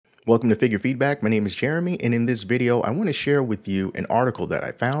Welcome to Figure Feedback. My name is Jeremy, and in this video, I want to share with you an article that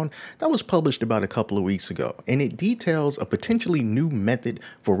I found that was published about a couple of weeks ago, and it details a potentially new method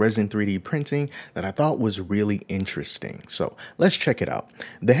for resin 3D printing that I thought was really interesting. So let's check it out.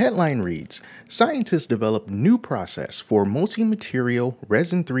 The headline reads, "Scientists develop new process for multi-material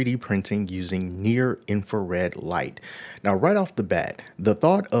resin 3D printing using near-infrared light." Now, right off the bat, the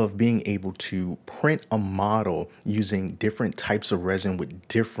thought of being able to print a model using different types of resin with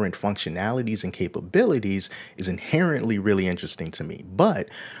different functionalities and capabilities is inherently really interesting to me. But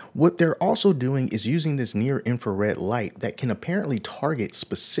what they're also doing is using this near infrared light that can apparently target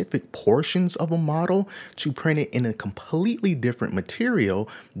specific portions of a model to print it in a completely different material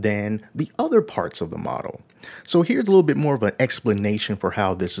than the other parts of the model. So here's a little bit more of an explanation for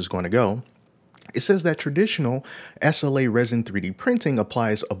how this is going to go. It says that traditional SLA resin 3D printing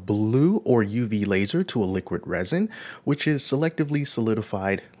applies a blue or UV laser to a liquid resin, which is selectively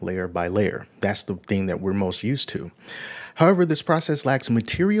solidified layer by layer. That's the thing that we're most used to. However, this process lacks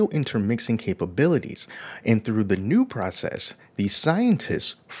material intermixing capabilities, and through the new process, the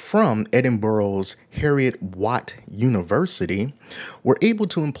scientists from Edinburgh's Heriot-Watt University were able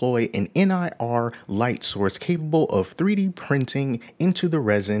to employ an NIR light source capable of 3D printing into the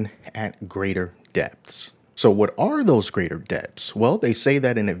resin at greater depths. So what are those greater depths? Well, they say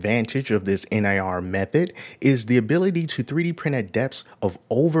that an advantage of this NIR method is the ability to 3D print at depths of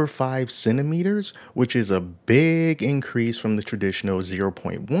over 5 centimeters, which is a big increase from the traditional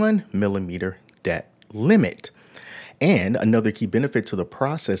 0.1 millimeter depth limit. And another key benefit to the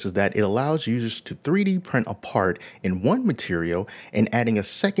process is that it allows users to 3D print a part in one material and adding a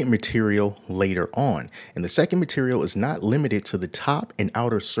second material later on. And the second material is not limited to the top and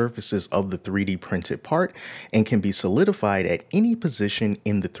outer surfaces of the 3D printed part and can be solidified at any position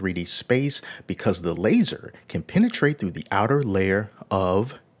in the 3D space because the laser can penetrate through the outer layer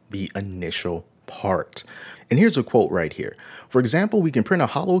of the initial part. And here's a quote right here. "For example, we can print a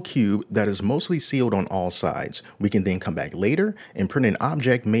hollow cube that is mostly sealed on all sides. We can then come back later and print an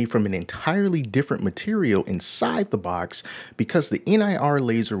object made from an entirely different material inside the box because the NIR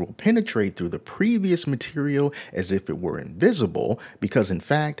laser will penetrate through the previous material as if it were invisible because in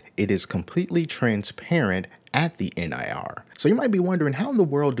fact, it is completely transparent at the NIR. So you might be wondering, how in the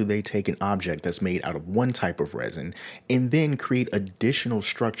world do they take an object that's made out of one type of resin and then create additional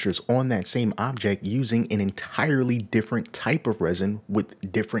structures on that same object using an entirely different type of resin with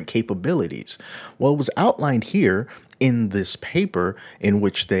different capabilities? Well, it was outlined here in this paper in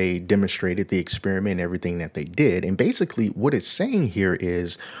which they demonstrated the experiment and everything that they did. And basically what it's saying here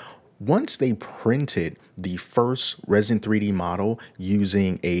is once they printed the first resin 3D model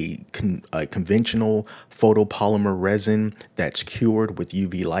using a conventional photopolymer resin that's cured with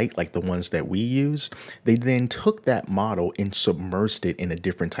UV light, like the ones that we used, they then took that model and submersed it in a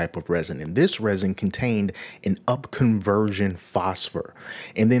different type of resin. And this resin contained an upconversion phosphor.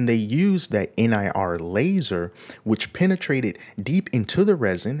 And then they used that NIR laser, which penetrated deep into the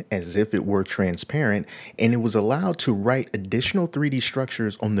resin as if it were transparent, and it was allowed to write additional 3D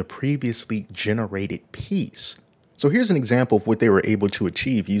structures on the previously generated piece. So here's an example of what they were able to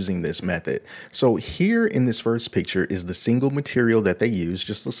achieve using this method. So here in this first picture is the single material that they used,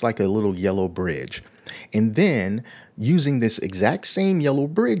 just looks like a little yellow bridge. And then using this exact same yellow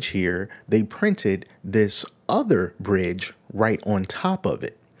bridge here, they printed this other bridge right on top of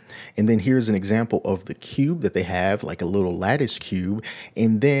it. And then here's an example of the cube that they have, like a little lattice cube.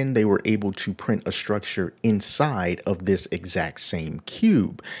 And then they were able to print a structure inside of this exact same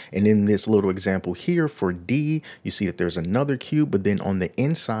cube. And in this little example here for D, you see that there's another cube, but then on the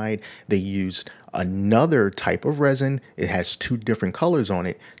inside, they used another type of resin. It has two different colors on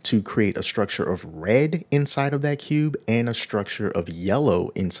it to create a structure of red inside of that cube and a structure of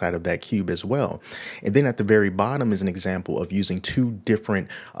yellow inside of that cube as well. And then at the very bottom is an example of using two different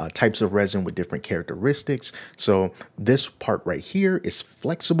types of resin with different characteristics. So this part right here is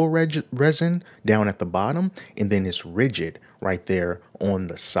flexible resin down at the bottom, and then it's rigid right there on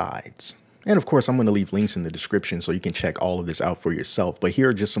the sides. And of course, I'm going to leave links in the description so you can check all of this out for yourself. But here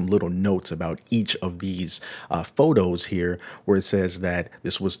are just some little notes about each of these photos here, where it says that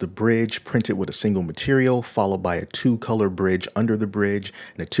this was the bridge printed with a single material, followed by a 2-color bridge under the bridge,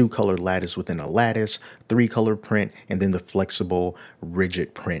 and a 2-color lattice within a lattice, 3-color print, and then the flexible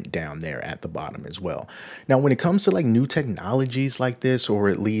rigid print down there at the bottom as well. Now, when it comes to like new technologies like this, or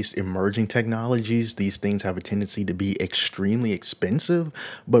at least emerging technologies, these things have a tendency to be extremely expensive.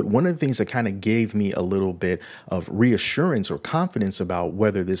 But one of the things that kind of gave me a little bit of reassurance or confidence about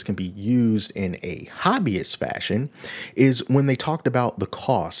whether this can be used in a hobbyist fashion is when they talked about the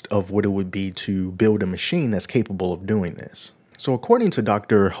cost of what it would be to build a machine that's capable of doing this. So, according to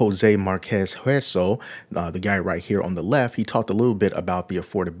Dr. Jose Marquez Hueso, the guy right here on the left, he talked a little bit about the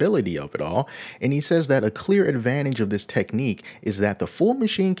affordability of it all. And he says that a clear advantage of this technique is that the full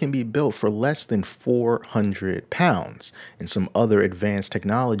machine can be built for less than 400 pounds. And some other advanced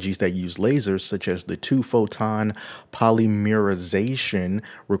technologies that use lasers, such as the two-photon polymerization,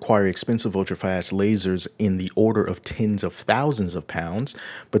 require expensive ultrafast lasers in the order of tens of thousands of pounds.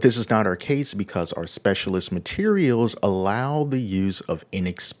 But this is not our case because our specialist materials allow the use of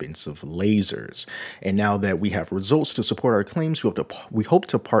inexpensive lasers. And now that we have results to support our claims, we hope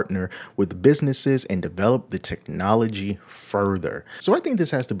to partner with businesses and develop the technology further. So I think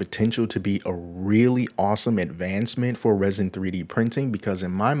this has the potential to be a really awesome advancement for resin 3D printing, because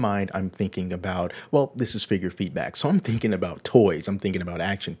in my mind, I'm thinking about, well, this is figure feedback. So I'm thinking about toys. I'm thinking about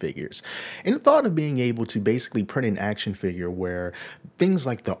action figures. And the thought of being able to basically print an action figure where things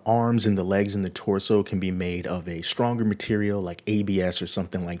like the arms and the legs and the torso can be made of a stronger material like ABS or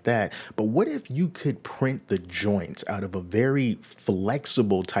something like that. But what if you could print the joints out of a very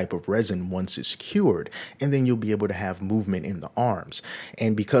flexible type of resin once it's cured, and then you'll be able to have movement in the arms?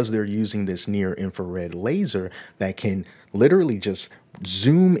 And because they're using this near infrared laser that can literally just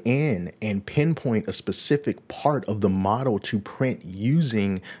zoom in and pinpoint a specific part of the model to print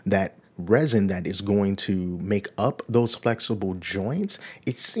using that resin that is going to make up those flexible joints,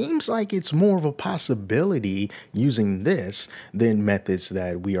 it seems like it's more of a possibility using this than methods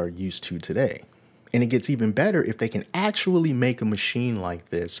that we are used to today. And it gets even better if they can actually make a machine like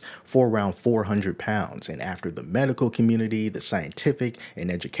this for around 400 pounds. And after the medical community, the scientific and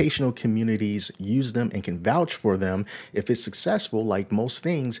educational communities use them and can vouch for them, if it's successful, like most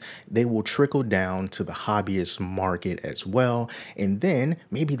things, they will trickle down to the hobbyist market as well. And then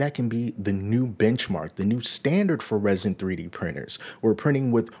maybe that can be the new benchmark, the new standard for resin 3D printers, where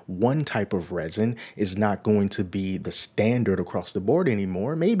printing with one type of resin is not going to be the standard across the board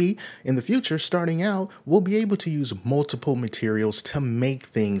anymore. Maybe in the future, starting out, we'll be able to use multiple materials to make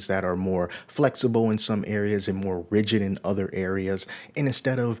things that are more flexible in some areas and more rigid in other areas. And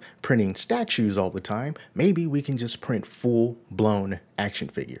instead of printing statues all the time, maybe we can just print full-blown action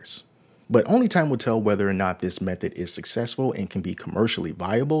figures. But only time will tell whether or not this method is successful and can be commercially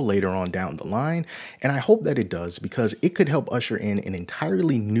viable later on down the line. And I hope that it does, because it could help usher in an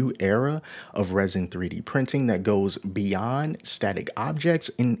entirely new era of resin 3D printing that goes beyond static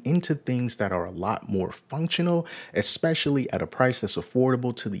objects and into things that are a lot more functional, especially at a price that's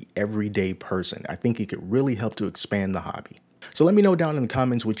affordable to the everyday person. I think it could really help to expand the hobby. So let me know down in the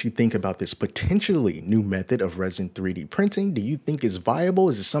comments what you think about this potentially new method of resin 3D printing. Do you think it's viable?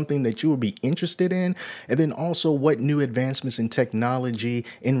 Is it something that you would be interested in? And then also, what new advancements in technology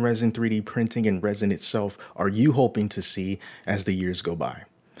in resin 3D printing and resin itself are you hoping to see as the years go by?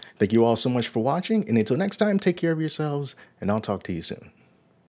 Thank you all so much for watching, and until next time, take care of yourselves, and I'll talk to you soon.